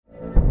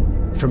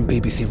From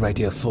BBC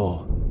Radio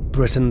 4,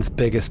 Britain's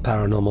biggest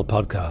paranormal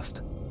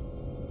podcast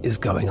is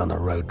going on a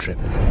road trip.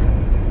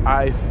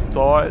 I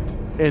thought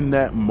in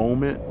that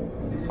moment,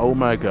 oh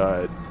my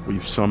God,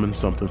 we've summoned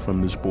something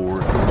from this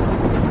board.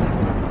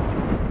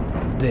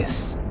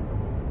 This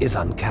is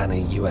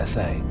Uncanny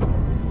USA.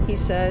 He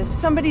says,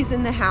 somebody's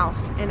in the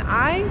house, and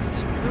I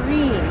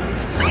screamed.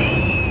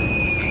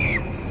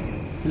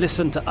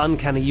 Listen to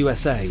Uncanny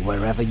USA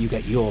wherever you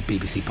get your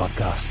BBC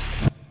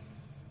podcasts,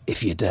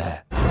 if you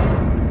dare.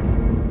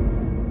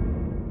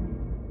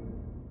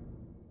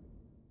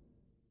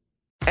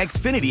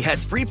 Xfinity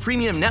has free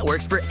premium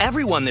networks for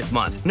everyone this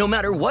month, no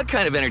matter what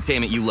kind of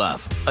entertainment you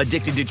love.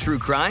 Addicted to true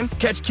crime?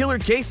 Catch killer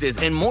cases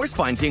and more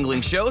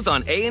spine-tingling shows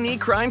on A&E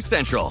Crime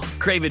Central.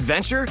 Crave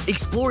adventure?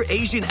 Explore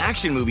Asian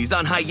action movies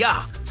on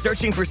Hi-YAH.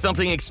 Searching for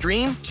something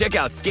extreme? Check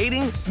out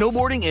skating,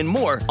 snowboarding, and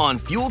more on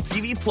Fuel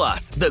TV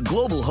Plus, the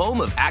global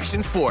home of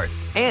action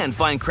sports. And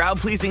find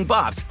crowd-pleasing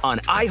bops on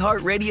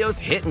iHeartRadio's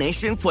Hit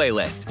Nation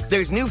playlist.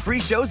 There's new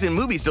free shows and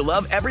movies to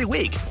love every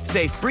week.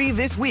 Say free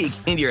this week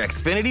in your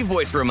Xfinity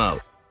voice remote.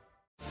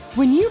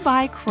 When you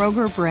buy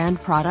Kroger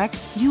brand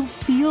products, you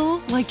feel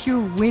like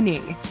you're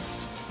winning.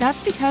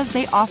 That's because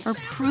they offer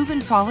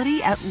proven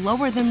quality at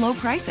lower than low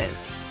prices.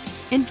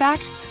 In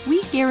fact,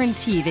 we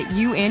guarantee that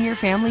you and your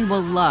family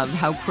will love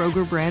how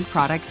Kroger brand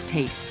products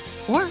taste,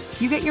 or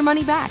you get your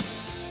money back.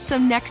 So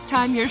next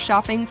time you're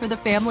shopping for the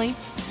family,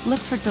 look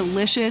for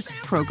delicious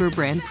Kroger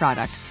brand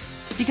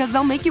products, because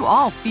they'll make you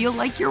all feel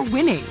like you're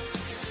winning.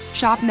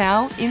 Shop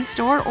now,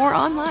 in-store, or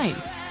online.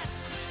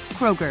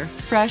 Kroger,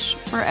 fresh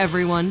for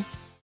everyone.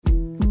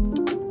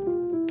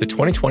 The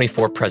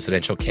 2024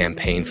 presidential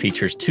campaign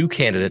features two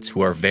candidates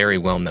who are very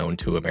well known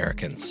to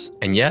Americans.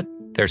 And yet,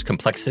 there's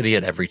complexity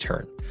at every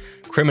turn.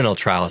 Criminal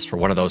trials for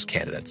one of those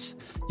candidates.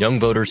 Young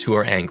voters who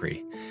are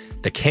angry.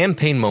 The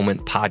Campaign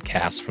Moment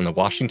podcast from the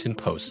Washington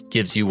Post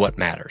gives you what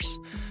matters.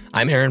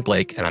 I'm Aaron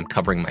Blake, and I'm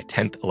covering my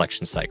 10th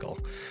election cycle.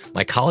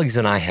 My colleagues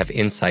and I have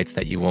insights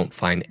that you won't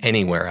find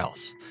anywhere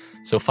else.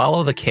 So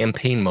follow The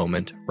Campaign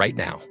Moment right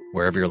now,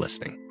 wherever you're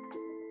listening.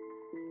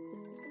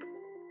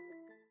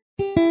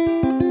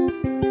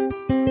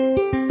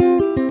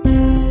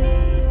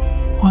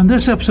 On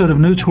this episode of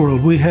Newt's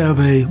World, we have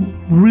a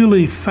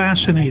really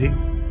fascinating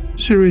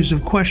series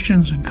of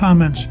questions and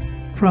comments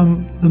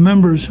from the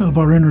members of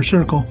our inner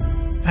circle.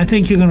 I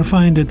think you're going to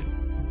find it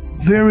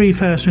very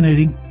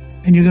fascinating,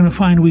 and you're going to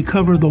find we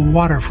cover the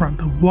waterfront,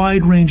 a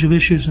wide range of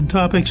issues and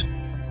topics,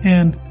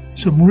 and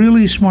some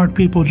really smart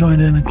people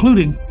joined in,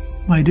 including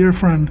my dear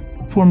friend,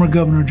 former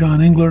Governor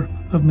John Engler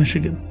of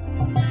Michigan.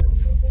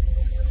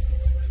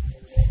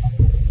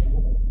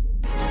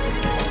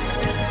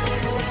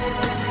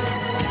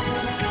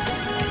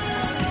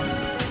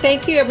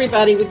 Thank you,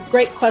 everybody, with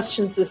great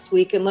questions this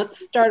week. And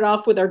let's start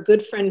off with our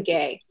good friend,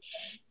 Gay.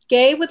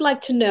 Gay would like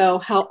to know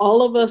how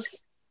all of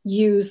us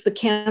use the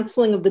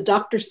canceling of the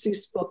Dr.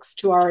 Seuss books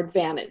to our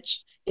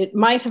advantage. It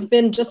might have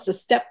been just a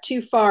step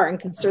too far, and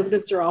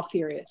conservatives are all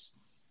furious.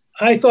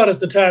 I thought at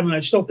the time, and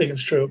I still think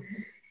it's true,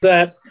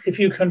 that if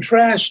you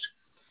contrast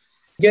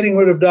getting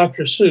rid of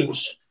Dr.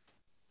 Seuss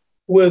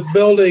with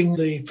building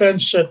the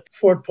fence at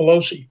Fort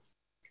Pelosi,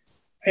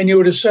 and you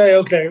were to say,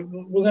 okay,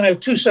 we're going to have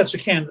two sets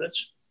of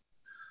candidates.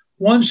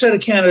 One set of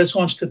candidates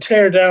wants to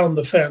tear down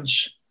the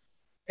fence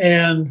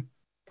and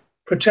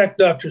protect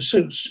Dr.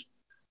 Seuss.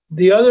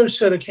 The other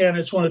set of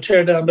candidates want to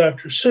tear down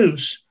Dr.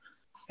 Seuss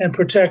and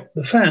protect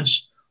the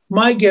fence.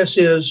 My guess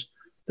is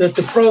that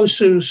the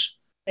pro-Seuss,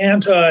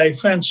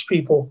 anti-fence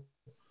people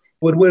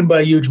would win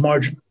by a huge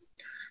margin.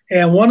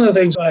 And one of the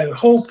things I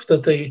hope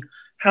that the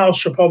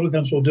House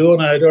Republicans will do,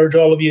 and I'd urge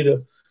all of you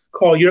to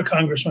call your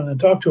congressman and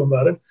talk to him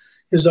about it,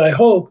 is I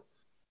hope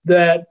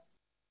that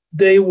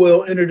they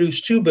will introduce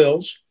two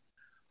bills,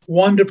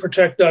 one to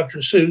protect Dr.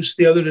 Seuss,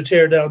 the other to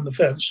tear down the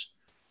fence.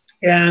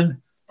 And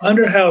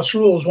under House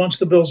rules, once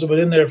the bills have been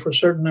in there for a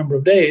certain number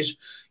of days,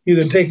 you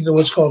can take it to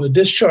what's called a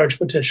discharge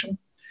petition.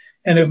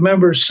 And if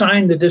members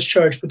sign the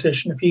discharge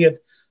petition, if you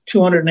get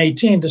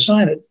 218 to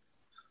sign it,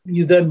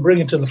 you then bring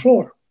it to the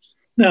floor.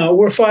 Now,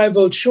 we're 5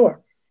 votes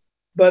short.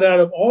 But out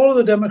of all of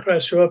the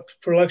Democrats who are up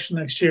for election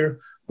next year,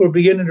 we're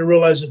beginning to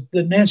realize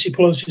that Nancy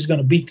Pelosi is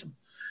going to beat them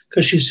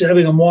because she's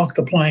having them walk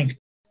the plank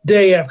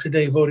day after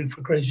day voting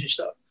for crazy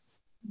stuff.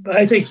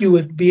 I think you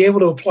would be able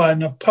to apply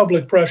enough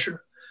public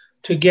pressure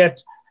to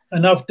get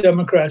enough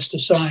Democrats to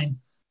sign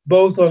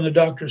both on the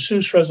Dr.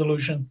 Seuss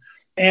resolution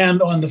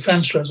and on the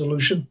fence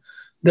resolution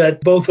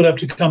that both would have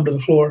to come to the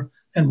floor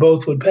and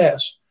both would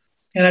pass.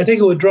 And I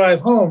think it would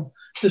drive home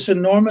this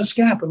enormous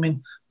gap. I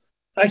mean,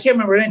 I can't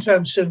remember any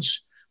time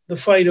since the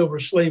fight over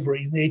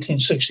slavery in the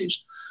 1860s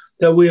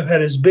that we have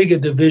had as big a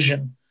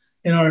division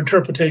in our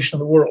interpretation of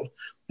the world.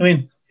 I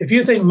mean, if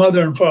you think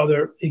mother and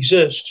father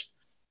exist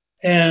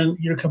and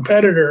your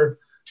competitor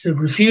who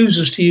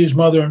refuses to use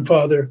mother and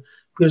father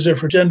because they're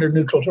for gender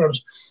neutral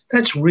terms,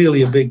 that's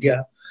really a big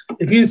gap.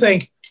 If you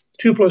think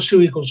 2 +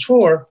 2 =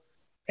 4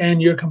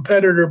 and your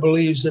competitor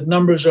believes that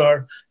numbers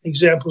are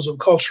examples of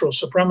cultural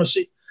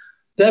supremacy,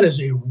 that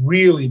is a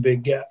really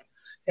big gap.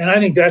 And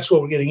I think that's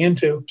what we're getting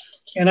into.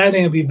 And I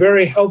think it'd be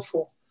very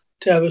helpful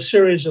to have a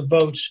series of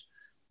votes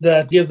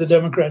that give the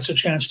Democrats a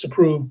chance to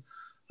prove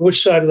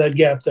which side of that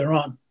gap they're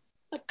on.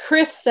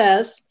 Chris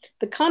says,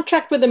 the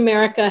contract with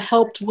America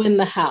helped win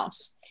the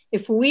House.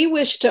 If we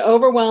wish to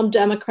overwhelm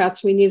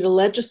Democrats, we need a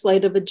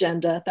legislative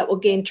agenda that will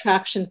gain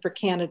traction for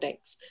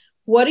candidates.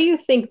 What do you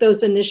think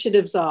those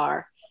initiatives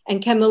are?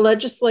 And can the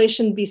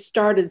legislation be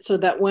started so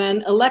that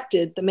when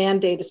elected, the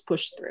mandate is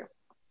pushed through?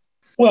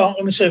 Well,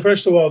 let me say,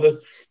 first of all, that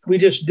we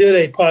just did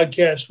a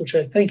podcast, which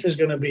I think is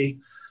going to be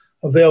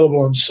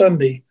available on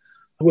Sunday,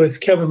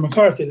 with Kevin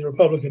McCarthy, the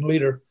Republican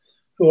leader,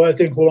 who I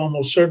think will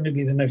almost certainly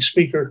be the next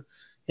speaker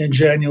in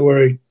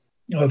January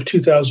of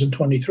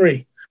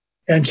 2023.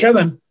 And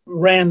Kevin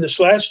ran this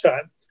last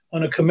time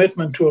on a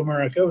commitment to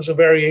America. It was a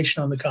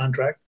variation on the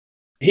contract.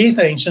 He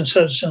thinks, and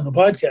says in the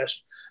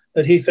podcast,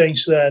 that he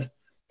thinks that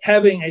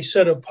having a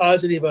set of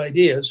positive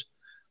ideas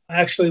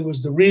actually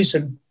was the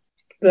reason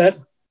that,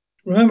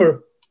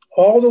 remember,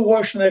 all the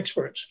Washington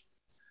experts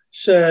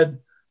said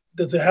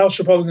that the House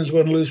Republicans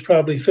were going to lose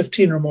probably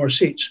 15 or more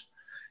seats.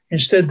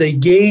 Instead, they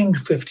gained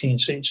 15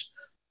 seats.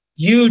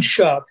 Huge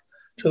shock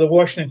to the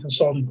Washington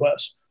consulting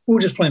class, who were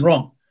just plain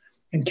wrong.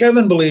 And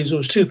Kevin believes it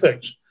was two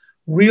things: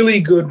 really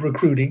good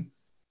recruiting,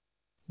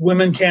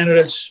 women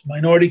candidates,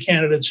 minority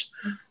candidates,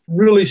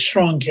 really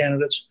strong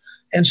candidates.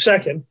 And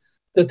second,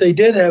 that they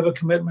did have a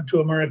commitment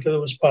to America that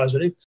was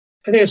positive.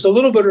 I think it's a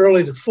little bit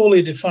early to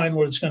fully define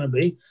what it's going to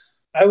be.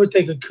 I would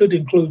think it could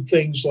include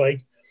things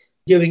like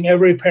giving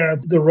every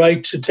parent the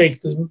right to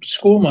take the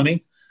school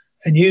money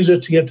and use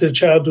it to get their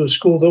child to a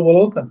school that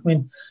will open. I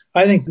mean,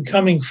 I think the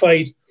coming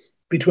fight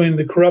between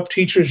the corrupt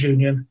teachers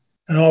union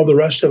and all the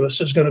rest of us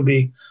is going to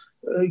be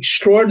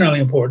extraordinarily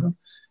important.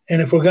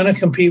 And if we're going to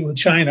compete with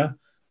China,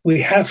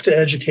 we have to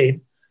educate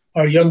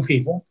our young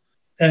people,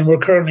 and we're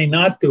currently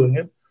not doing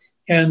it.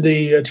 And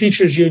the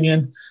teachers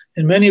union,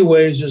 in many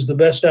ways, is the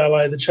best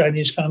ally the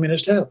Chinese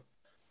communists have.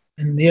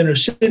 In the inner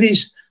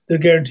cities, they're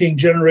guaranteeing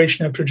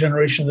generation after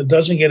generation that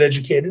doesn't get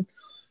educated.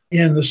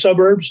 In the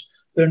suburbs,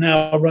 they're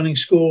now running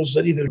schools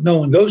that either no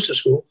one goes to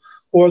school,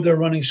 or they're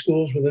running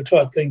schools where they're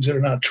taught things that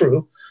are not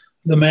true.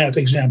 The math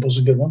example is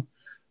a good one.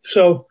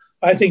 So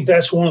I think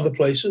that's one of the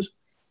places.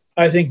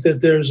 I think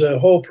that there's a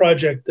whole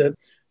project that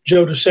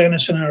Joe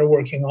DeSantis and I are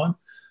working on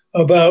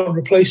about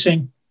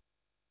replacing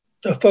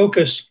the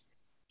focus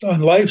on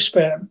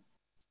lifespan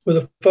with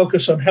a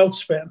focus on health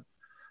span,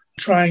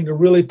 trying to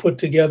really put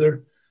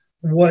together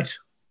what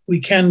we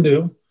can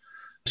do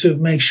to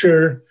make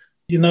sure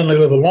you not only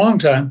live a long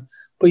time,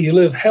 but you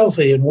live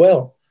healthy and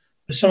well.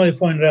 As somebody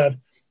pointed out,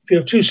 if you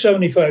have two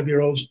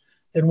 75-year-olds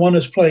and one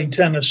is playing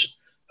tennis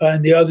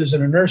and the other's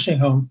in a nursing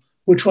home,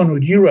 which one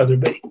would you rather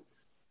be?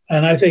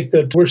 And I think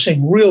that we're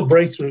seeing real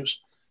breakthroughs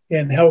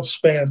in health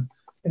span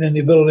and in the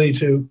ability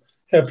to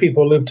have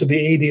people live to be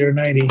 80 or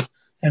 90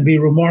 and be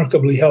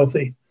remarkably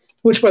healthy,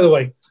 which, by the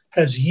way,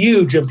 has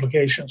huge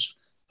implications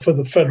for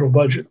the federal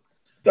budget.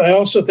 I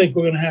also think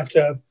we're going to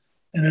have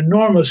an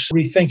enormous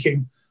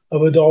rethinking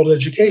of adult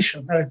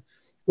education. I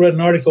read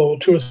an article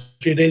 2 or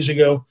 3 days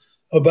ago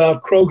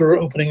about Kroger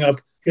opening up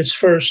its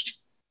first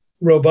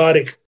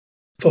robotic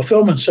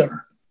fulfillment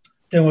center,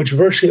 in which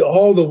virtually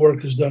all the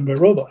work is done by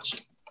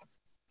robots.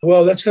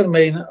 Well, that's going to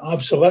mean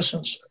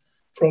obsolescence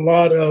for a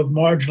lot of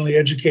marginally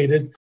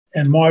educated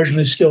and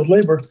marginally skilled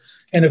labor.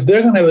 And if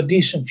they're going to have a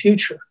decent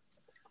future,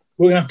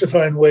 we're going to have to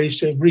find ways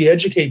to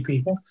re-educate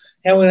people,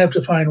 and we're going to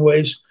have to find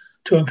ways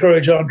to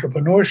encourage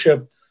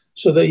entrepreneurship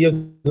so that you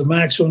have the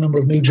maximum number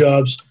of new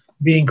jobs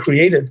being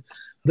created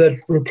that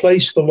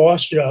replace the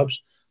lost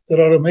jobs that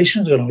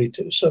automation is going to lead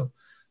to. So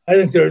I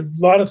think there are a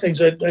lot of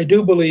things. I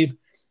do believe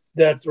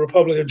that the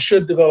Republicans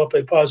should develop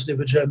a positive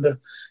agenda,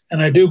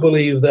 and I do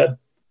believe that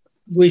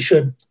we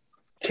should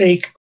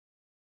take,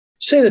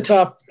 say, the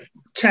top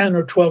 10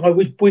 or 12.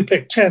 We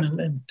picked 10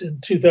 in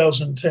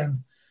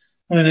 2010.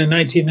 I mean, in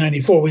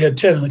 1994, we had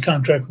 10 in the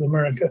contract with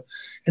America.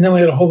 And then we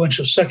had a whole bunch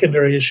of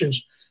secondary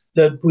issues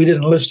that we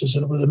didn't list as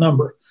with a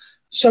number.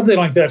 Something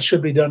like that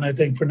should be done, I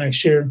think, for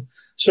next year.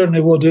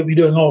 Certainly we'll be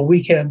doing all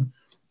weekend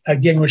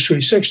at Gingrich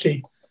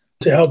 360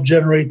 to help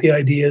generate the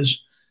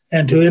ideas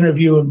and to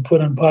interview and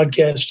put on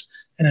podcasts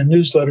and in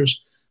newsletters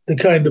the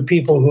kind of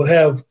people who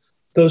have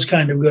those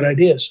kind of good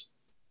ideas.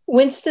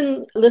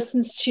 Winston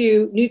listens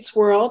to Newt's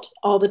World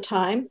all the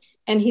time,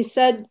 and he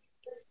said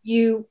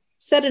you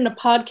said in a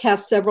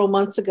podcast several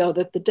months ago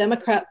that the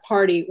Democrat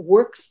Party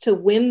works to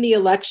win the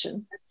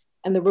election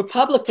and the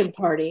Republican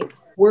Party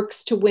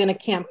works to win a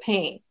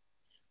campaign.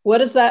 What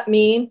does that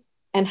mean,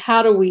 and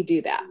how do we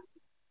do that?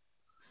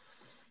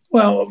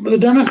 Well, the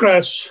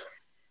Democrats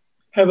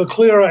have a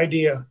clear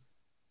idea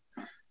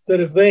that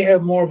if they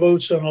have more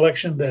votes on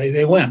election day,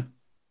 they win.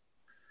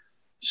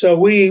 So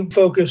we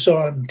focus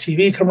on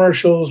TV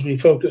commercials, we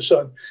focus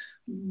on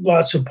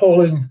lots of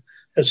polling,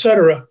 et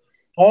cetera,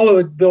 all of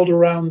it built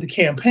around the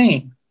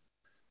campaign,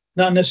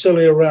 not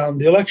necessarily around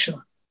the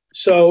election.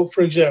 So,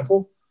 for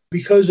example,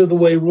 because of the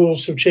way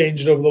rules have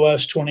changed over the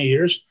last 20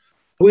 years,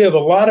 we have a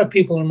lot of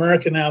people in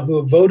America now who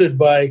have voted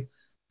by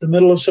the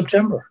middle of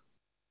September.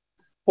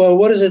 Well,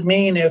 what does it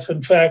mean if,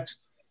 in fact,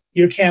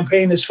 your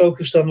campaign is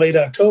focused on late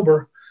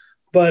October,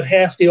 but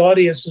half the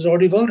audience has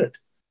already voted.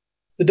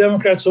 The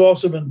Democrats have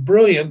also been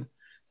brilliant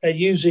at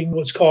using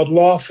what's called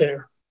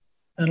lawfare.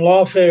 And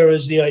lawfare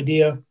is the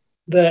idea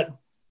that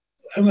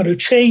I'm going to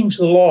change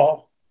the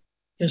law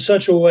in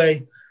such a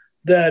way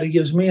that it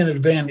gives me an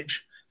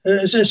advantage.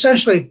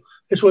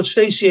 It's what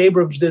Stacey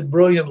Abrams did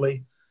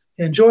brilliantly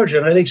in Georgia.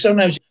 And I think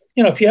sometimes,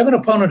 if you have an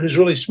opponent who's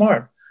really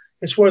smart,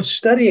 it's worth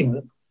studying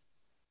them.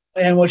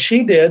 And what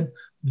she did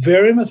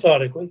very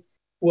methodically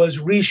was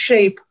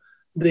reshape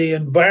the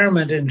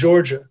environment in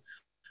Georgia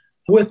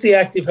with the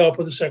active help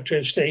of the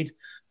Secretary of State,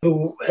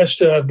 who has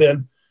to have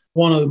been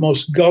one of the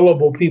most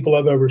gullible people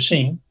I've ever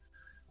seen.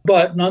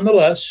 But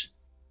nonetheless,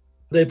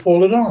 they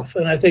pulled it off.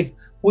 And I think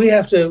we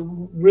have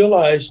to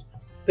realize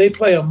they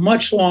play a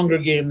much longer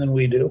game than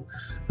we do.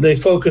 They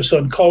focus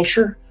on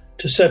culture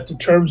to set the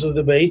terms of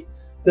the debate.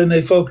 Then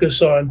they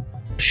focus on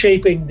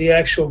shaping the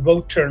actual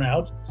vote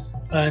turnout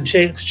and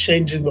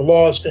changing the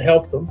laws to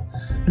help them.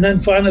 And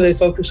then finally, they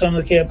focus on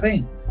the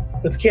campaign.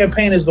 But the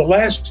campaign is the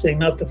last thing,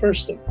 not the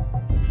first thing.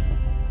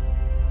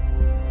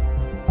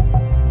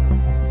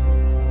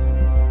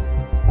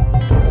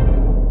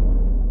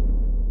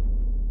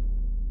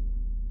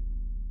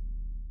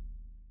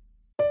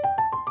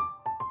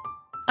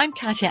 I'm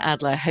Katya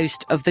Adler,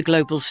 host of The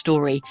Global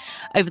Story.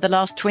 Over the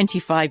last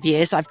 25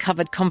 years, I've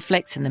covered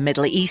conflicts in the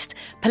Middle East,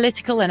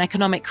 political and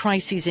economic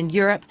crises in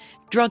Europe,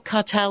 drug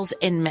cartels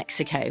in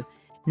Mexico.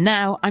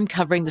 Now I'm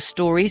covering the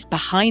stories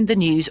behind the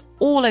news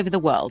all over the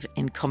world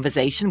in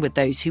conversation with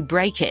those who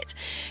break it.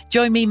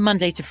 Join me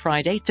Monday to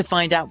Friday to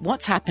find out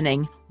what's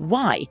happening,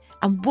 why,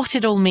 and what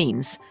it all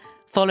means.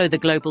 Follow The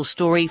Global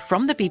Story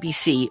from the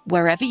BBC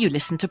wherever you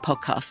listen to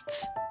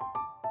podcasts.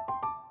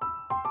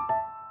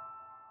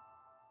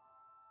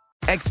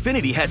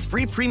 Xfinity has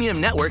free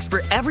premium networks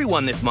for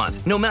everyone this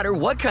month, no matter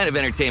what kind of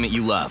entertainment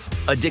you love.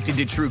 Addicted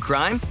to true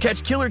crime?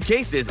 Catch killer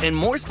cases and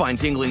more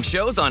spine-tingling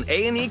shows on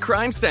A&E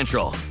Crime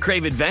Central.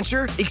 Crave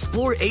adventure?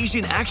 Explore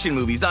Asian action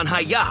movies on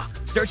Hi-YAH.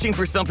 Searching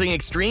for something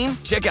extreme?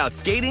 Check out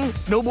skating,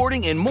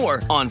 snowboarding, and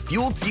more on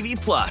Fuel TV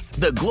Plus,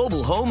 the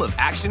global home of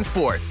action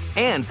sports.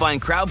 And find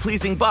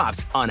crowd-pleasing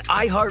bops on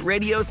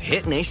iHeartRadio's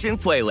Hit Nation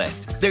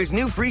playlist. There's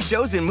new free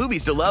shows and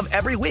movies to love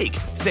every week.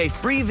 Say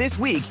free this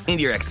week in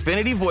your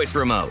Xfinity voice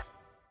remote.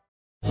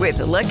 With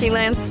the Lucky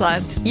Land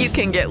Slots, you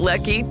can get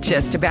lucky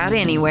just about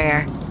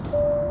anywhere.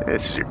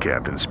 This is your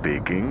captain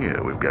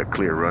speaking. We've got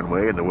clear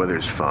runway and the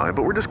weather's fine,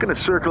 but we're just going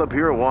to circle up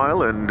here a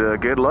while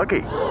and get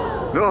lucky.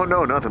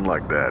 No, nothing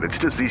like that. It's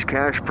just these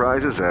cash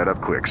prizes add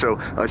up quick. So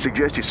I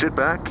suggest you sit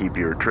back, keep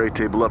your tray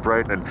table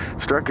upright, and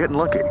start getting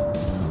lucky.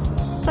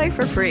 Play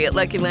for free at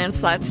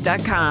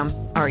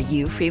LuckyLandSlots.com. Are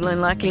you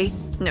feeling lucky?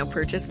 No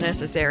purchase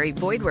necessary.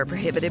 Void where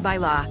prohibited by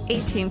law.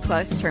 18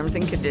 plus terms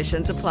and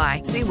conditions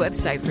apply. See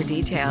website for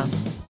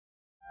details.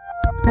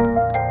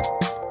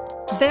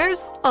 There's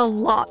a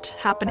lot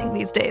happening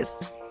these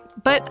days,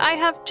 but I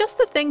have just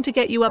the thing to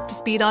get you up to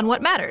speed on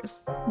what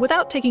matters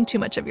without taking too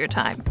much of your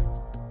time.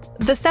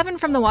 The 7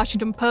 from the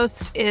Washington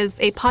Post is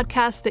a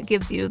podcast that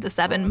gives you the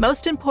 7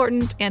 most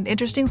important and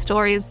interesting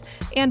stories,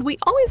 and we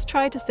always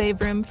try to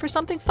save room for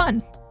something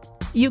fun.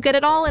 You get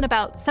it all in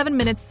about 7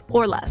 minutes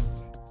or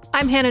less.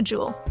 I'm Hannah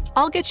Jewell.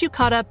 I'll get you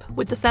caught up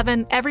with the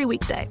 7 every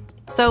weekday.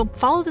 So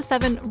follow the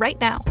 7 right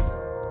now.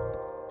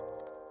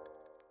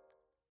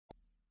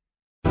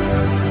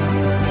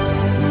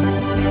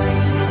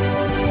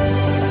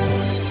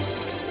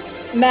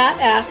 Matt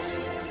asks,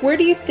 where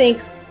do you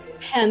think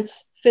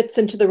Pence fits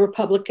into the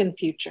Republican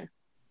future?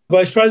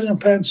 Vice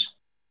President Pence,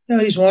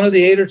 he's one of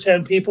the 8 or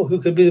 10 people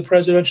who could be the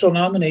presidential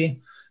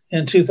nominee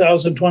in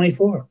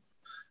 2024.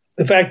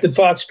 The fact that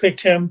Fox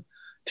picked him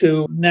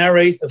to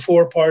narrate the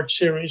 4-part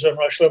series on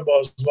Rush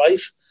Limbaugh's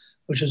life,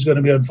 which is going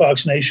to be on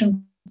Fox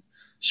Nation,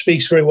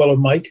 speaks very well of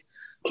Mike.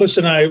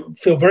 Calista and I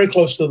feel very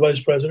close to the vice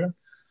president.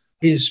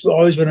 He's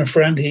always been a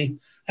friend. He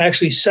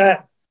actually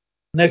sat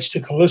next to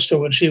Calista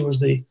when she was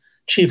the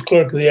chief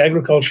clerk of the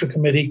Agriculture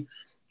Committee,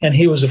 and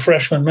he was a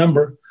freshman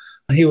member.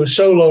 He was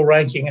so low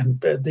ranking,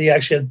 and he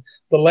actually had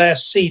the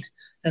last seat,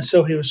 and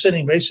so he was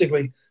sitting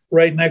basically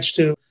right next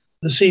to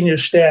the senior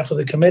staff of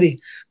the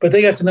committee. But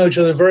they got to know each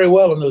other very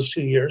well in those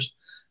 2 years.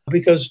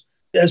 Because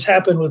as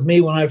happened with me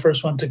when I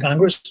first went to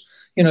Congress,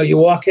 you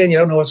walk in, you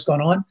don't know what's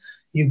going on.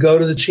 You go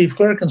to the chief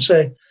clerk and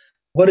say,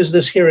 what is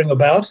this hearing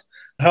about?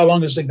 How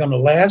long is it going to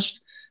last?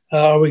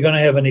 Are we going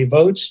to have any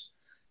votes?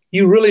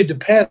 You really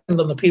depend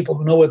on the people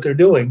who know what they're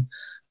doing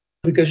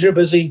because you're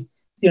busy,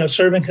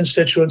 serving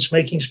constituents,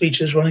 making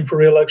speeches, running for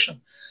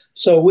re-election.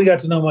 So we got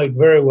to know Mike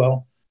very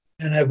well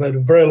and have had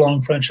a very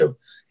long friendship.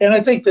 And I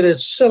think that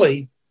it's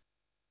silly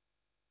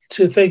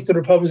to think the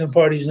Republican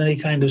Party is in any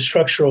kind of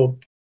structural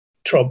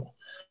trouble.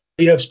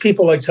 You have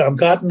people like Tom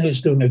Cotton,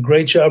 who's doing a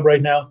great job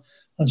right now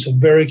on some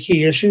very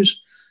key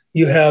issues.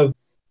 You have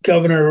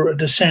Governor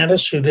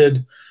DeSantis, who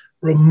did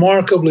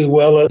remarkably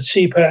well at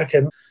CPAC,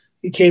 and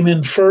he came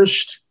in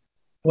first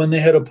when they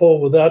had a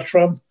poll without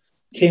Trump,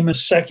 came in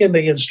second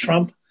against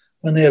Trump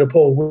when they had a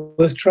poll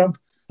with Trump.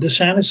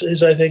 DeSantis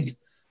is, I think,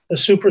 a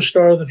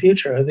superstar of the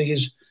future. I think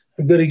he's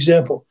a good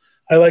example.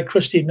 I like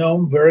Kristi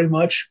Noem very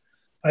much.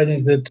 I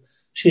think that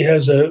she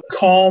has a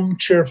calm,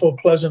 cheerful,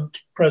 pleasant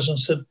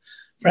presence that,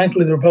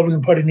 frankly, the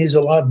Republican Party needs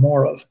a lot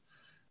more of.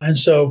 And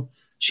so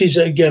she's,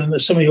 again,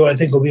 somebody who I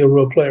think will be a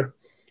real player.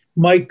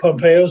 Mike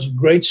Pompeo is a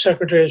great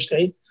Secretary of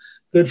State,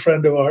 good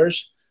friend of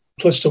ours.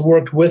 Calista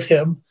worked with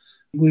him.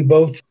 We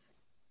both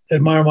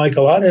admire Mike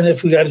a lot. And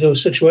if we got into a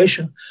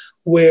situation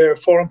where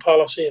foreign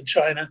policy in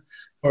China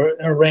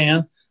or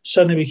Iran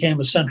suddenly became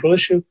a central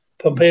issue,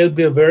 Pompeo would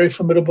be a very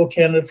formidable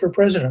candidate for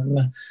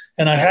president.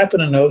 And I happen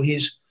to know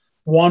he's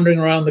wandering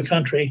around the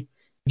country,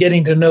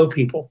 getting to know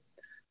people.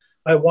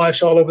 I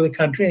watch all over the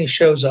country, and he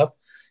shows up.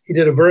 He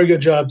did a very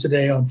good job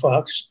today on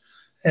Fox,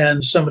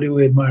 and somebody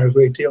we admire a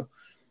great deal.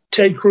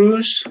 Ted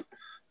Cruz,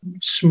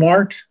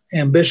 smart,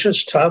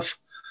 ambitious, tough,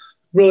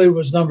 really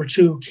was number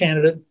 2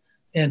 candidate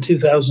in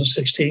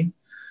 2016.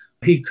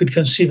 He could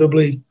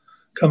conceivably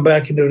come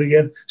back and do it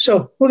again.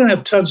 So we're going to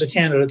have tons of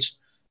candidates,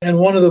 and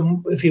one of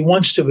them, if he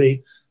wants to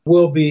be,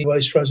 will be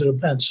Vice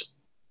President Pence.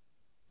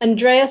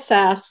 Andreas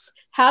asks,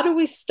 how do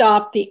we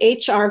stop the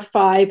H.R.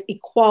 5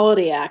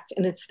 Equality Act?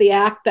 And it's the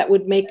act that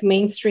would make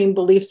mainstream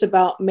beliefs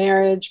about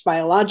marriage,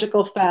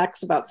 biological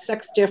facts, about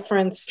sex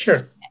difference.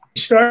 Sure.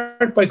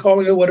 Start by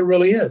calling it what it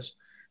really is.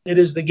 It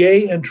is the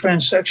Gay and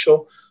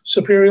Transsexual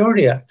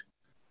Superiority Act.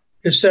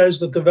 It says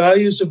that the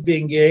values of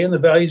being gay and the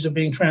values of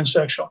being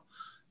transsexual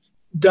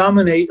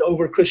dominate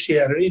over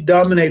Christianity,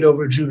 dominate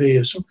over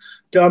Judaism,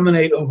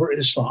 dominate over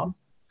Islam.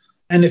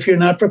 And if you're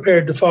not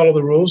prepared to follow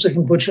the rules, they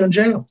can put you in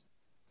jail.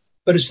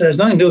 But it has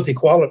nothing to do with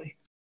equality.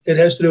 It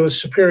has to do with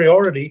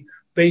superiority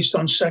based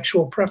on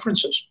sexual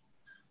preferences.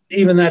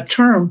 Even that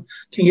term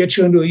can get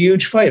you into a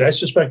huge fight. I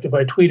suspect if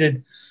I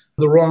tweeted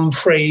the wrong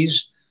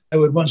phrase, I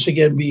would once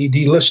again be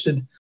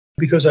delisted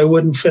because I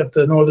wouldn't fit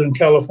the Northern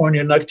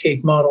California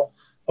nutcake model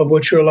of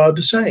what you're allowed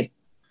to say.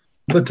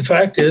 But the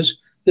fact is,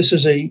 this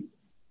is a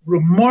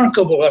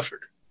remarkable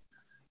effort.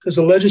 There's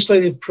a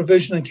legislative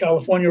provision in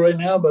California right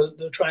now, but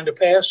they're trying to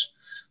pass,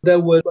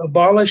 that would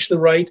abolish the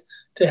right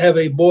to have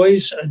a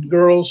boys and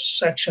girls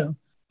section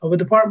of a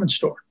department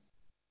store.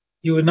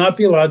 You would not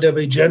be allowed to have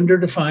a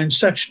gender-defined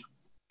section,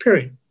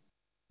 period.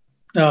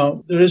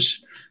 Now, there is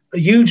a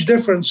huge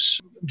difference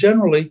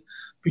generally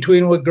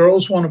between what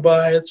girls want to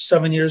buy at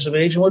 7 years of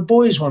age and what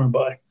boys want to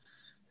buy.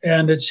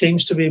 And it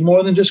seems to be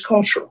more than just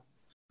cultural,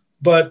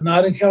 but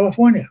not in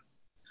California.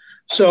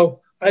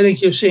 So I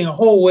think you're seeing a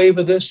whole wave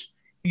of this.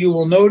 You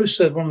will notice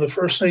that one of the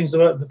first things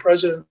that the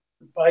President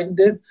Biden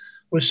did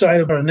was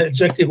sign an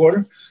executive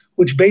order,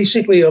 which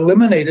basically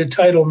eliminated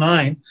Title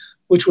IX,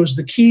 which was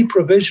the key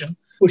provision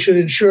which had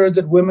ensured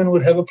that women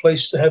would have a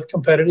place to have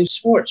competitive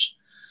sports.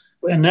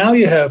 And now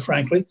you have,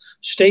 frankly,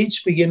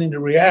 states beginning to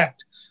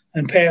react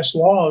and pass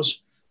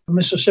laws.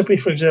 Mississippi,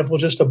 for example,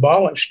 just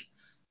abolished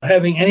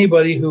having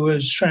anybody who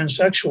is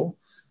transsexual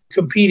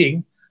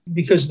competing,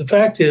 because the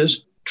fact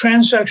is,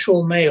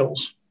 transsexual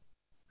males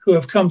who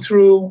have come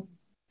through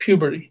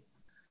puberty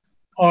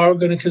are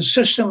going to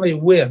consistently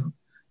win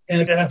in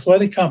an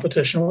athletic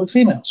competition with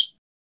females.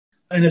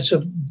 And it's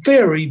a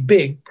very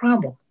big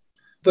problem.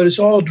 But it's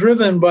all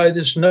driven by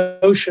this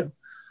notion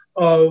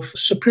of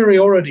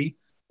superiority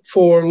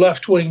for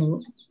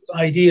left-wing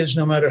ideas,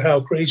 no matter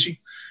how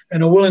crazy,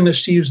 and a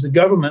willingness to use the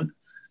government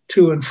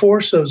to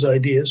enforce those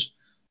ideas,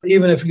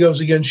 even if it goes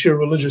against your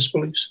religious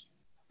beliefs.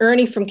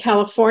 Ernie from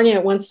California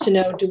wants to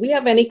know, do we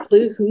have any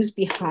clue who's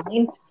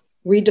behind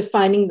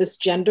redefining this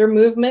gender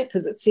movement?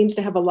 Because it seems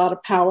to have a lot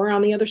of power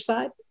on the other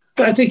side.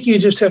 I think you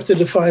just have to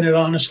define it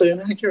honestly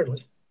and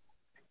accurately.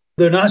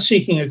 They're not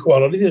seeking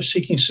equality, they're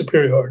seeking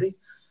superiority.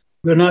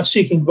 They're not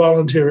seeking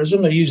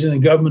volunteerism, they're using the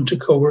government to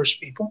coerce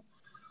people.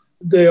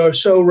 They are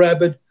so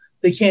rabid,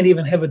 they can't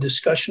even have a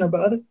discussion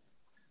about it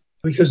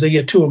because they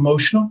get too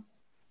emotional.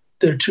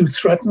 They're too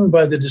threatened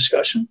by the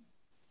discussion.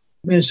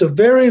 I mean, it's a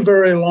very,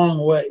 very long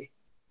way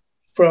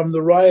from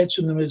the riots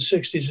in the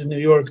mid-'60s in New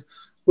York,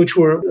 which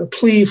were a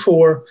plea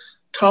for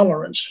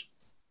tolerance,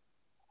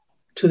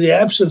 to the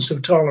absence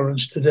of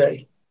tolerance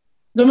today.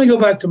 Let me go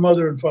back to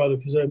mother and father,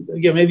 because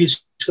again, maybe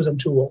it's because I'm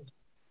too old.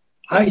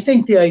 I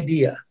think the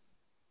idea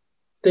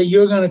that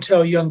you're going to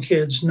tell young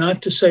kids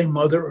not to say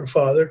mother or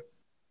father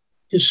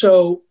is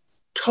so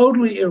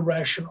totally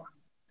irrational.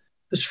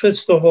 This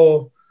fits the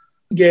whole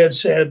Gad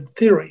Saad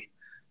theory.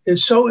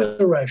 It's so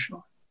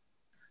irrational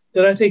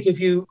that I think if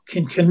you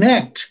can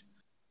connect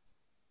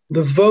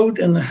the vote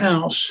in the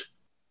House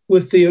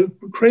with the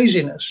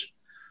craziness,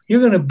 you're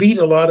going to beat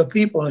a lot of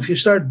people. And if you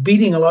start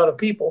beating a lot of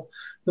people,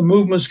 the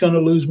movement's going to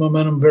lose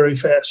momentum very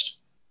fast.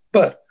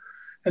 But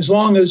as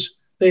long as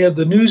they have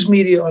the news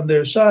media on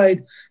their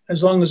side,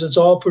 as long as it's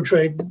all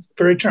portrayed,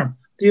 very term,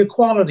 the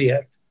Equality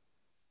Act.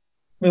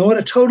 I mean, what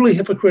a totally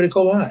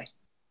hypocritical lie.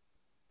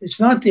 It's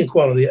not the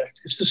Equality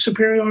Act, it's the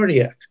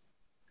Superiority Act.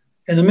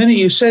 And the minute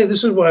you say,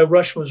 this is why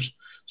Rush was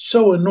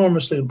so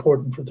enormously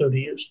important for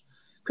 30 years,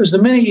 because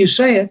the minute you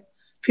say it,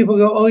 people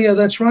go, oh yeah,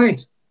 that's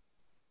right.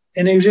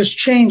 And they just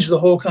change the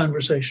whole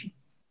conversation.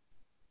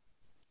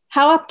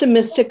 How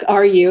optimistic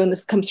are you, and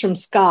this comes from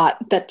Scott,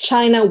 that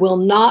China will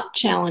not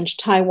challenge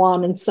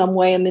Taiwan in some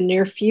way in the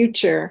near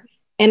future?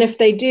 And if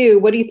they do,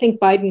 what do you think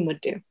Biden would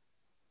do?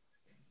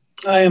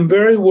 I am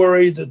very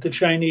worried that the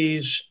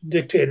Chinese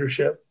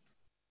dictatorship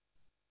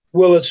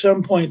will at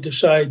some point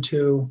decide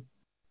to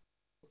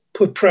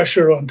put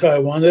pressure on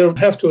Taiwan. They don't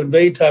have to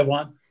invade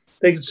Taiwan.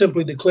 They can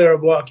simply declare a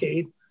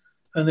blockade,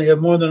 and they have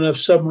more than enough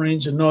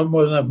submarines and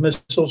more than enough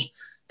missiles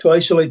to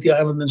isolate the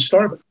island and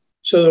starve it.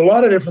 So there are a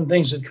lot of different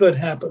things that could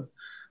happen.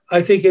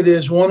 I think it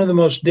is one of the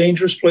most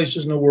dangerous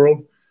places in the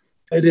world.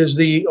 It is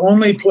the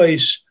only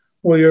place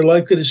where you're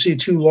likely to see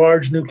two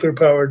large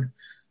nuclear-powered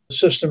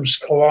systems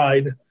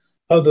collide,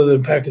 other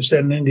than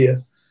Pakistan and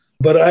India.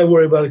 But I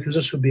worry about it because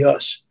this would be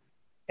us.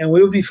 And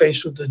we would be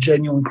faced with a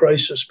genuine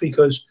crisis,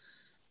 because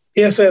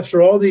if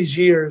after all these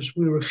years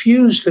we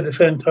refuse to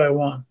defend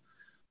Taiwan,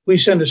 we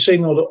send a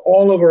signal to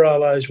all of our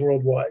allies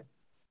worldwide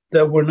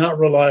that we're not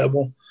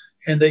reliable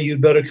and that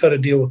you'd better cut a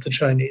deal with the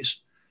Chinese.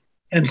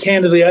 And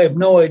candidly, I have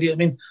no idea. I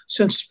mean,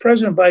 since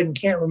President Biden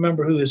can't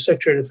remember who his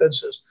Secretary of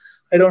Defense is,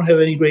 I don't have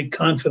any great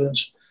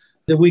confidence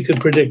that we could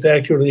predict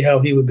accurately how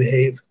he would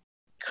behave.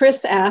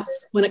 Chris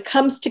asks, when it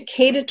comes to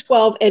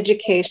K-12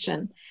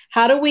 education,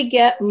 how do we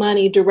get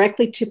money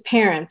directly to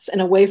parents and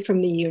away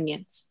from the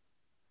unions?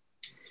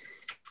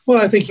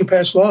 Well, I think you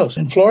pass laws.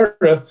 In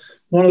Florida,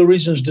 one of the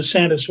reasons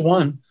DeSantis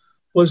won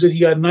was that he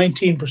got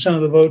 19%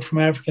 of the vote from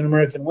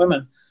African-American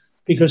women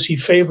because he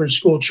favored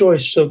school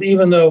choice. So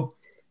even though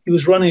he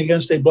was running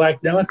against a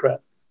black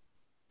Democrat,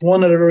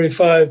 1 out of every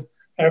 5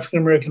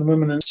 African-American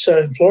women in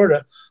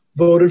Florida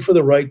voted for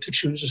the right to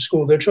choose a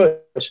school of their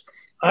choice.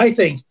 I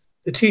think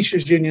the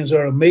teachers' unions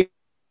are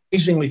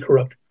amazingly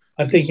corrupt.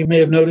 I think you may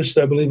have noticed,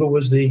 I believe it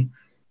was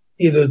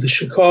either the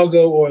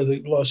Chicago or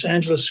the Los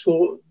Angeles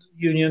school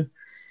union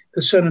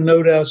that sent a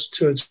note out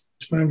to its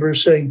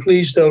members saying,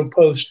 please don't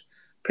post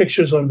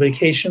pictures on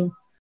vacation,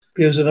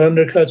 because it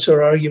undercuts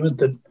our argument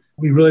that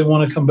we really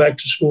want to come back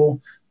to school,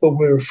 but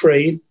we're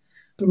afraid.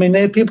 I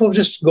mean, people have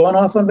just gone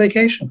off on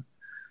vacation,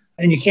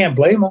 and you can't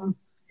blame them.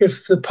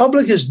 If the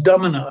public is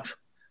dumb enough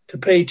to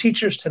pay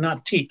teachers to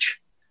not teach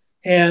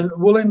and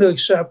willing to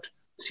accept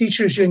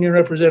teachers' union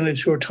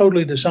representatives who are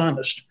totally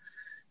dishonest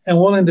and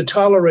willing to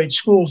tolerate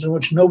schools in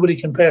which nobody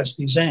can pass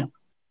the exam,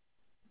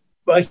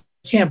 I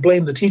can't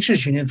blame the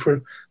teachers' union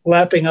for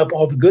lapping up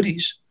all the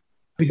goodies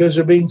because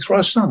they're being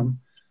thrust on them.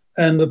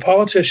 And the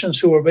politicians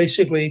who are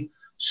basically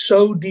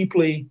so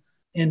deeply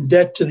in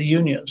debt to the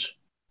unions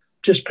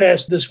just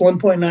passed this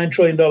 $1.9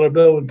 trillion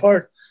bill. In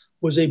part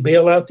was a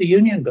bailout the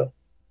union bill.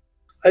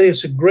 I think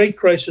it's a great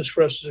crisis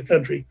for us as a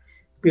country,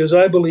 because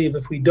I believe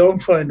if we don't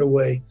find a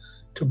way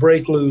to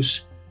break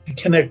loose and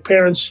connect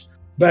parents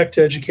back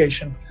to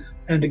education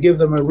and to give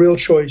them a real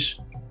choice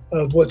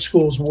of what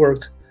schools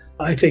work,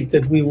 I think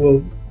that we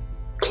will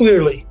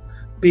clearly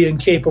be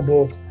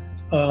incapable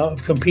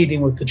of competing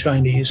with the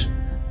Chinese.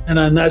 And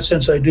in that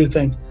sense, I do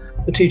think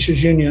the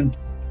teachers' union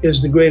is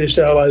the greatest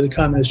ally the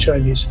communist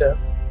Chinese have.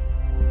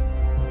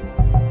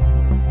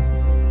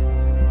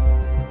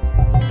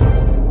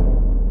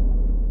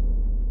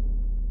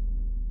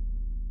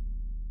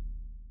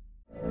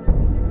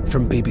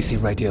 From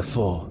BBC Radio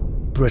 4,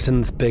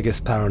 Britain's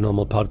biggest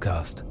paranormal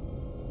podcast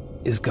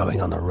is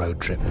going on a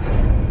road trip.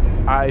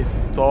 I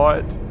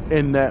thought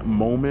in that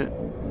moment,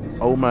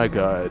 oh my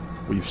God,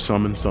 we've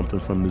summoned something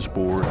from this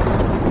board.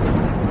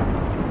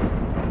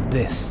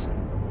 This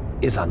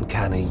is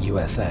Uncanny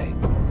USA.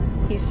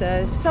 He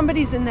says,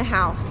 somebody's in the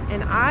house,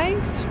 and I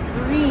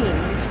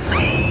screamed.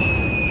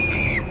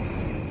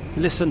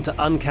 Listen to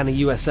Uncanny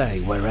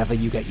USA wherever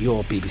you get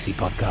your BBC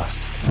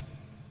podcasts,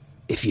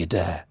 if you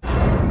dare.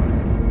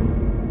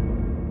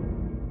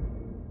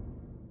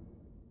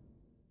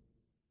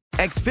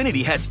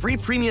 Xfinity has free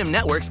premium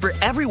networks for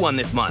everyone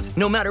this month,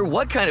 no matter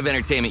what kind of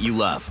entertainment you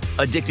love.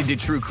 Addicted to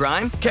true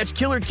crime? Catch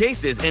killer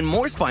cases and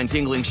more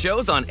spine-tingling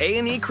shows on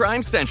A&E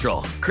Crime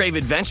Central. Crave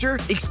adventure?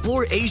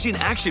 Explore Asian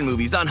action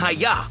movies on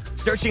Hi-YAH.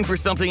 Searching for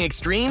something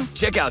extreme?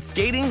 Check out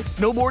skating,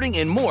 snowboarding,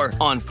 and more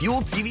on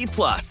Fuel TV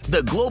Plus,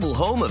 the global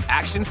home of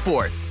action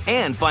sports.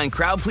 And find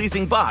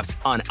crowd-pleasing bops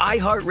on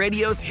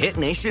iHeartRadio's Hit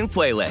Nation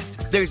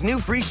playlist. There's new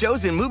free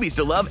shows and movies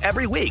to love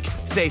every week.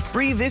 Say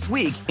free this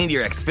week in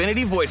your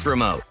Xfinity voice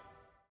remote.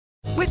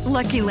 With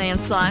Lucky Land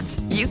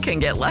Slots, you can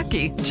get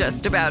lucky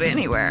just about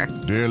anywhere.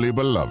 Dearly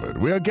beloved,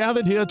 we are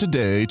gathered here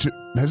today to...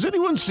 Has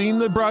anyone seen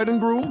the bride and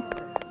groom?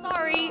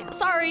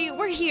 Sorry,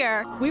 we're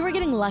here. We were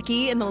getting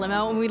lucky in the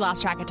limo and we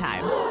lost track of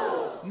time.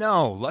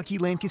 No, Lucky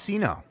Land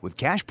Casino, with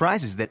cash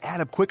prizes that add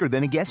up quicker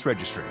than a guest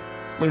registry.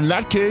 In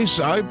that case,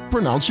 I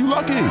pronounce you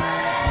lucky.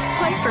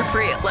 Play for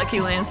free at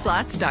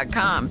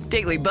LuckyLandSlots.com.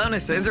 Daily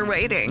bonuses are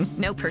waiting.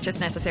 No purchase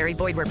necessary.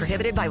 Void where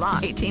prohibited by law.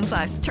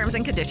 18+. Terms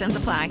and conditions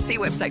apply. See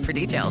website for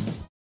details.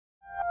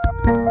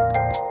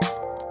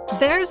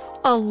 There's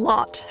a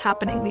lot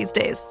happening these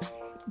days,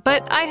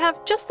 but I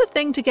have just the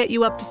thing to get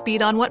you up to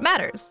speed on what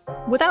matters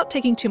without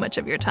taking too much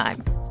of your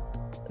time.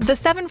 The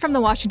 7 from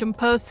the Washington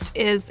Post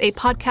is a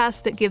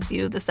podcast that gives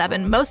you the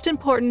 7 most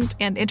important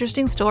and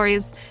interesting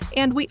stories,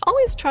 and we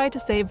always try to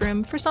save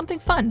room for something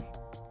fun.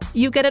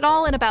 You get it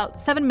all in about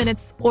 7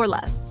 minutes or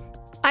less.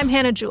 I'm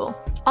Hannah Jewell.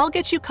 I'll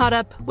get you caught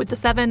up with the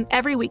 7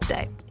 every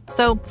weekday.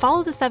 So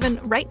follow the 7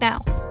 right now.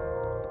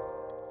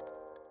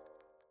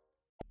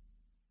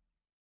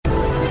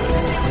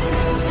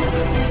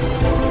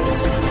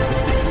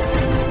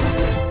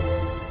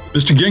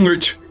 Mr.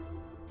 Gingrich,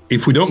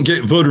 if we don't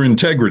get voter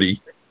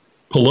integrity,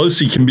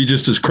 Pelosi can be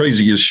just as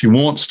crazy as she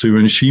wants to,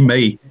 and she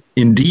may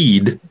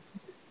indeed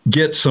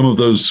get some of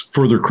those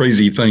further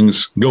crazy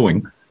things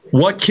going.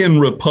 What can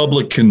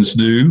Republicans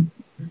do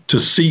to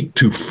seek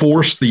to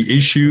force the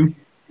issue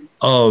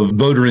of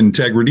voter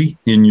integrity,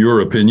 in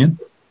your opinion?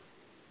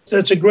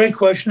 That's a great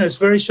question. It's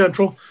very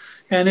central.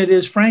 And it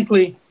is,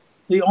 frankly,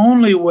 the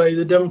only way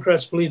the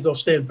Democrats believe they'll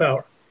stay in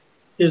power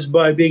is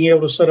by being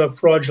able to set up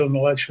fraudulent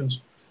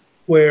elections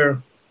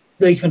where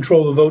they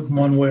control the vote in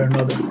one way or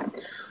another.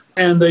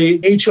 And the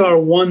H.R.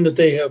 1 that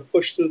they have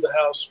pushed through the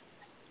House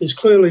is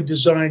clearly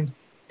designed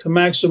to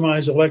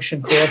maximize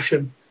election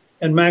corruption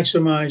and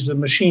maximize the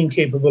machine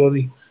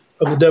capability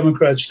of the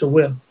Democrats to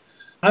win.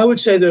 I would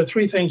say there are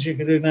 3 things you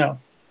can do now.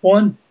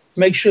 1,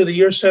 make sure that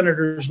your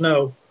senators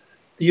know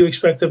that you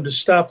expect them to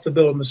stop the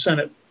bill in the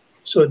Senate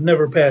so it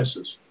never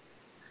passes.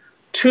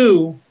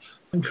 2,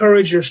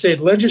 encourage your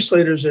state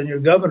legislators and your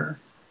governor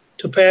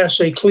to pass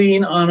a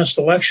clean, honest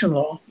election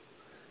law.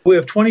 We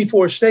have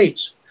 24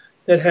 states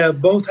that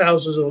have both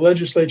houses of the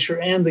legislature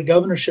and the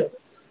governorship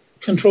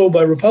controlled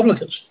by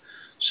Republicans.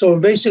 So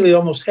in basically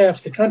almost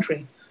half the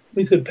country,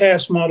 we could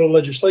pass model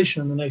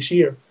legislation in the next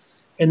year,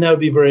 and that would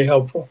be very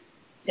helpful.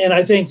 And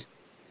I think,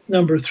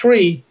 number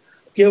 3,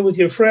 get with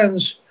your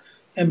friends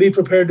and be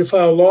prepared to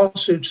file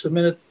lawsuits the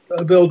minute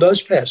a bill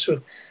does pass.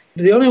 So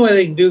the only way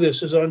they can do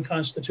this is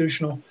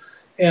unconstitutional,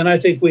 and I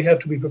think we have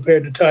to be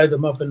prepared to tie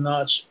them up in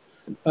knots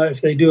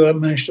if they do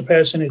manage to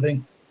pass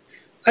anything.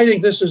 I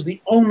think this is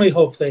the only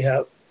hope they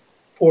have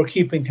for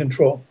keeping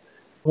control.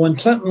 When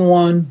Clinton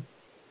won,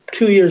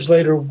 2 years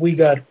later, we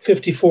got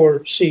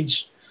 54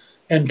 seats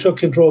and took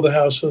control of the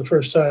House for the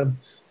first time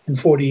in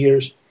 40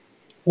 years.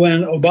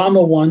 When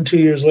Obama won 2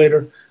 years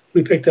later,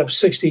 we picked up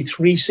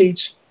 63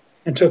 seats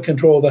and took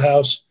control of the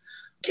House.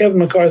 Kevin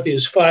McCarthy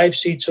is 5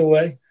 seats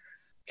away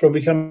from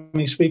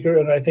becoming Speaker,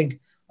 and I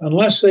think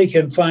unless they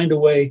can find a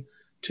way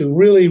to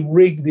really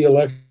rig the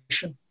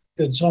election,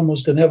 it's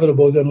almost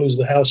inevitable we're going to lose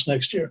the House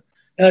next year.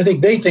 And I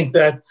think they think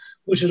that,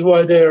 which is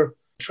why they're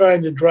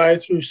trying to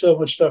drive through so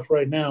much stuff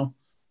right now.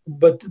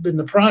 But in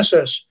the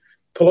process,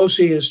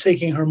 Pelosi is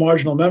taking her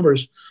marginal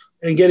members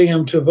and getting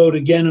them to vote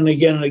again and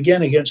again and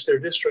again against their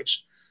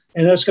districts.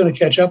 And that's going to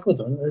catch up with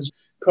them. As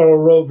Karl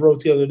Rove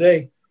wrote the other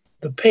day,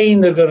 the pain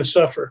they're going to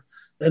suffer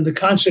and the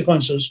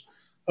consequences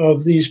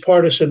of these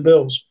partisan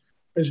bills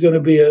is going to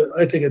be,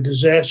 I think, a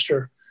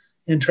disaster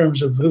in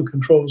terms of who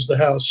controls the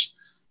House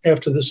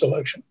after this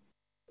election.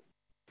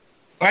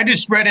 I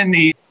just read in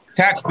the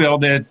tax bill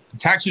that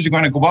taxes are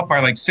going to go up by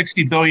like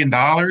 $60 billion.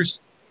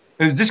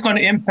 Is this going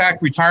to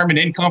impact retirement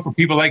income for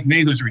people like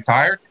me who's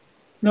retired?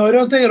 No, I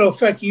don't think it'll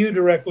affect you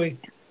directly,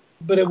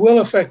 but it will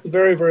affect the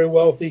very, very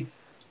wealthy,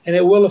 and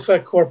it will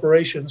affect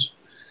corporations.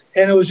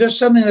 And it was just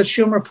something that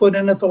Schumer put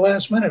in at the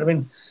last minute. I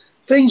mean,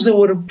 things that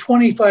would have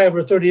 25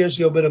 or 30 years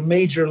ago been a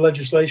major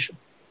legislation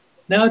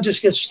now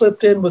just gets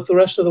slipped in with the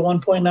rest of the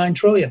 $1.9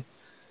 trillion.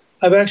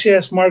 I've actually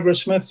asked Margaret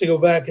Smith to go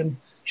back, and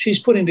she's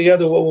putting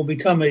together what will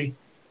become a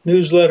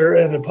newsletter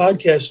and a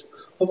podcast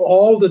of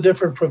all the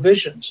different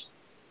provisions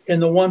in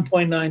the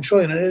 $1.9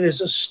 trillion. And it is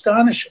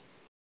astonishing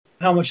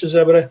how much is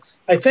that. But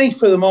I think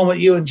for the moment,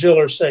 you and Jill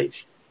are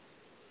safe.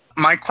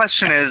 My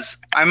question is,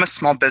 I'm a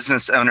small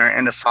business owner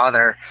and a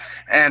father.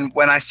 And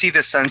when I see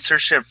the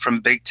censorship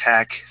from big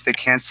tech, the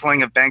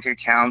canceling of bank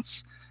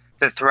accounts,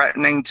 the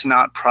threatening to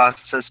not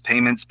process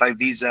payments by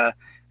Visa,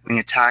 and the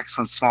attacks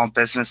on small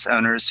business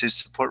owners who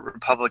support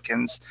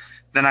Republicans,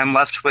 then I'm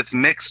left with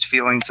mixed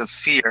feelings of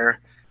fear,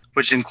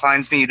 which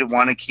inclines me to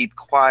want to keep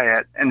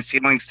quiet, and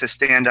feelings to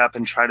stand up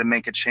and try to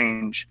make a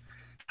change.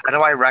 How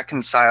do I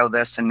reconcile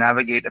this and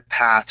navigate a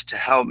path to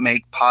help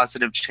make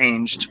positive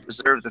change to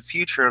preserve the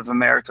future of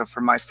America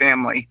for my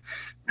family,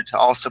 but to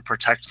also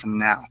protect them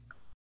now?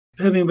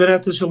 Having been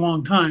at this a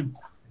long time,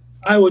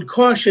 I would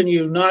caution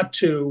you not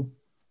to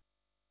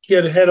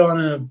get head on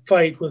in a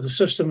fight with a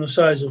system the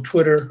size of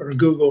Twitter or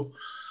Google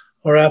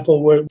or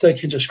Apple where they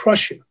can just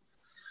crush you.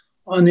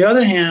 On the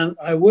other hand,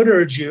 I would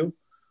urge you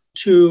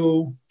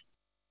to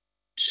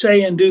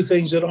say and do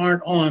things that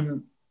aren't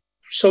on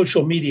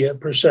social media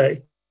per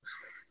se.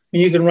 I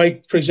mean, you can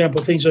write, for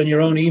example, things on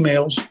your own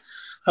emails.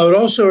 I would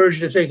also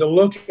urge you to take a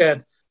look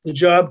at the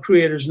Job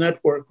Creators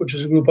Network, which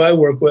is a group I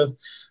work with.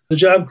 The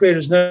Job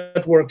Creators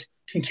Network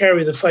can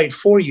carry the fight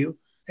for you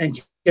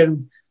and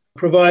can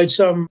provide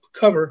some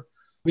cover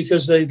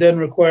because they then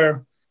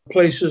require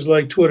places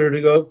like Twitter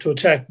to go to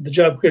attack the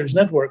Job Creators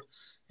Network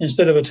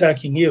instead of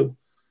attacking you.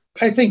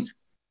 I think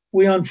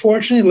we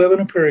unfortunately live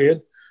in a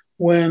period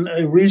when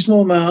a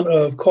reasonable amount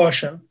of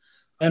caution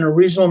and a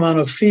reasonable amount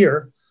of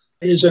fear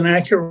is an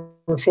accurate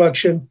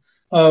reflection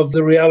of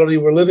the reality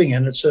we're living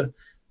in. It's a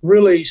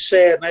really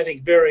sad and I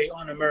think very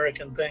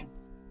un-American thing.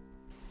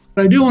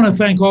 I do want to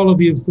thank all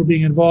of you for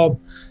being involved.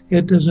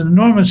 It is an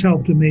enormous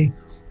help to me.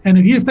 And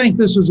if you think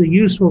this is a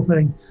useful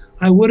thing,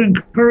 I would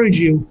encourage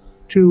you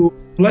to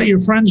let your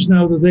friends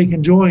know that they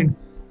can join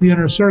the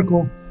Inner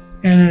Circle.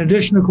 And in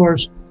addition, of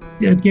course,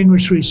 at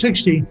Gingrich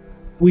 360,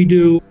 we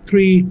do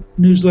 3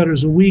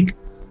 newsletters a week.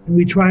 And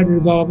we try to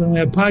develop, and we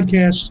have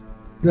podcasts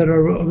that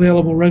are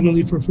available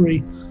regularly for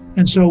free.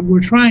 And so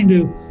we're trying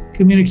to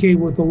communicate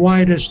with the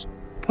widest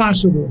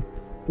possible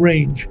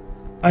range.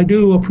 I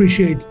do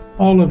appreciate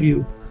all of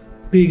you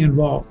being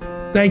involved.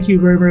 Thank you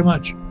very, very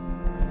much.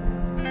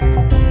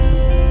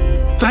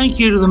 Thank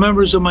you to the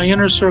members of my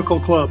Inner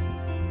Circle Club.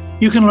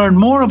 You can learn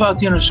more about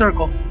the Inner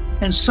Circle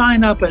and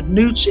sign up at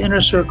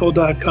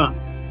newtsinnercircle.com.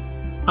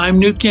 I'm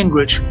Newt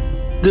Gingrich.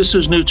 This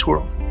is Newt's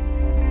World.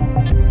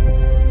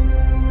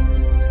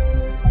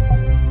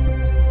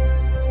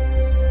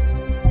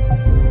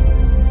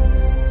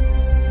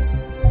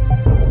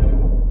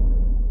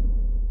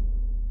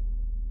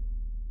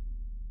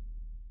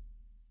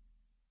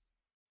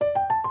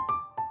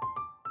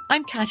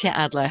 I'm Katya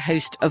Adler,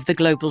 host of The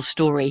Global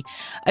Story.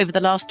 Over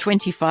the last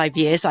 25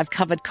 years, I've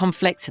covered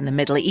conflicts in the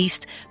Middle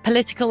East,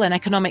 political and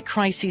economic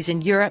crises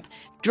in Europe,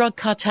 drug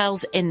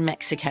cartels in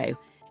Mexico.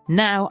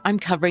 Now I'm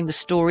covering the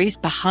stories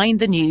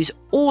behind the news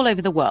all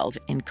over the world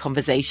in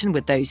conversation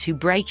with those who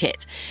break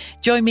it.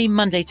 Join me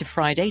Monday to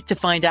Friday to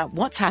find out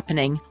what's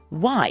happening,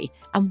 why,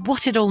 and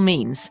what it all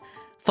means.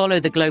 Follow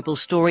The Global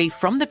Story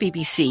from the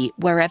BBC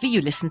wherever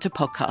you listen to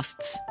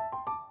podcasts.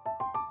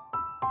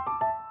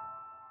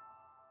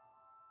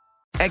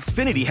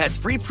 Xfinity has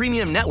free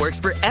premium networks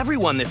for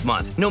everyone this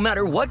month, no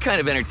matter what kind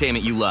of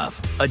entertainment you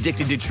love.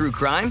 Addicted to true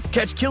crime?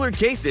 Catch killer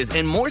cases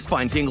and more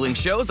spine-tingling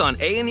shows on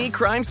A&E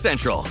Crime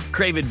Central.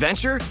 Crave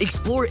adventure?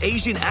 Explore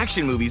Asian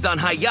action movies on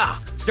Hi-YAH.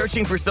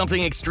 Searching for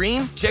something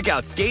extreme? Check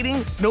out skating,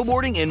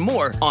 snowboarding, and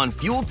more on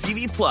Fuel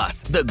TV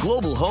Plus, the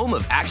global home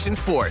of action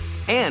sports.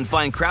 And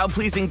find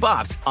crowd-pleasing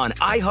bops on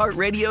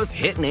iHeartRadio's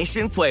Hit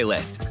Nation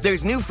playlist.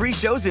 There's new free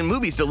shows and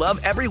movies to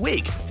love every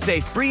week. Say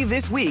free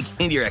this week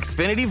in your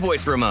Xfinity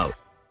voice remote.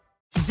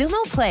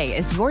 Xumo Play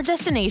is your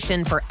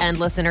destination for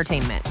endless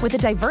entertainment. With a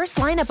diverse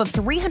lineup of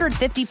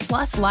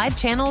 350-plus live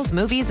channels,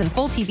 movies, and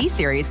full TV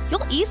series,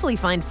 you'll easily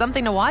find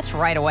something to watch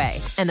right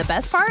away. And the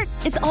best part?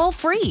 It's all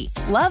free.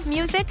 Love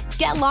music?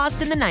 Get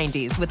lost in the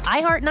 90s with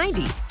iHeart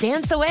 90s,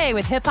 dance away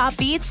with hip-hop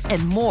beats,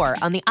 and more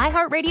on the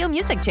iHeartRadio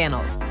music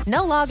channels.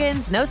 No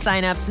logins, no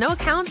signups, no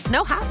accounts,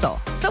 no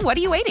hassle. So what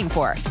are you waiting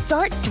for?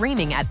 Start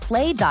streaming at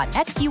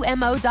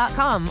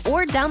play.xumo.com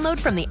or download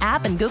from the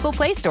app and Google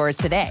Play stores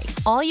today.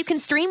 All you can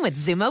stream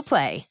with Xumo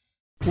Play.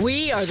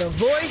 We are the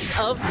voice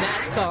of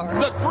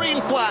NASCAR. The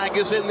green flag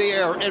is in the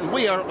air, and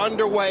we are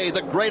underway.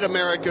 The Great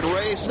American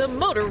Race. The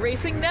Motor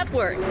Racing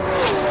Network.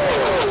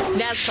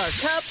 NASCAR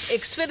Cup,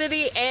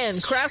 Xfinity,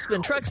 and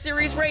Craftsman Truck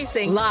Series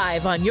Racing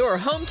live on your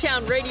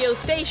hometown radio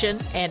station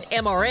and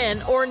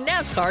MRN or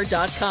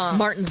NASCAR.com.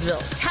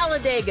 Martinsville,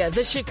 Talladega,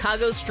 the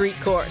Chicago Street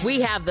Course.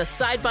 We have the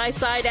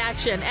side-by-side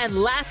action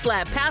and last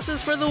lap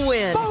passes for the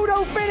win.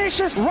 Photo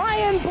finishes.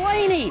 Ryan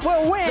Blaney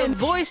will win. The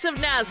voice of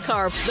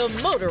NASCAR,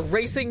 the Motor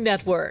Racing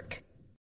Network.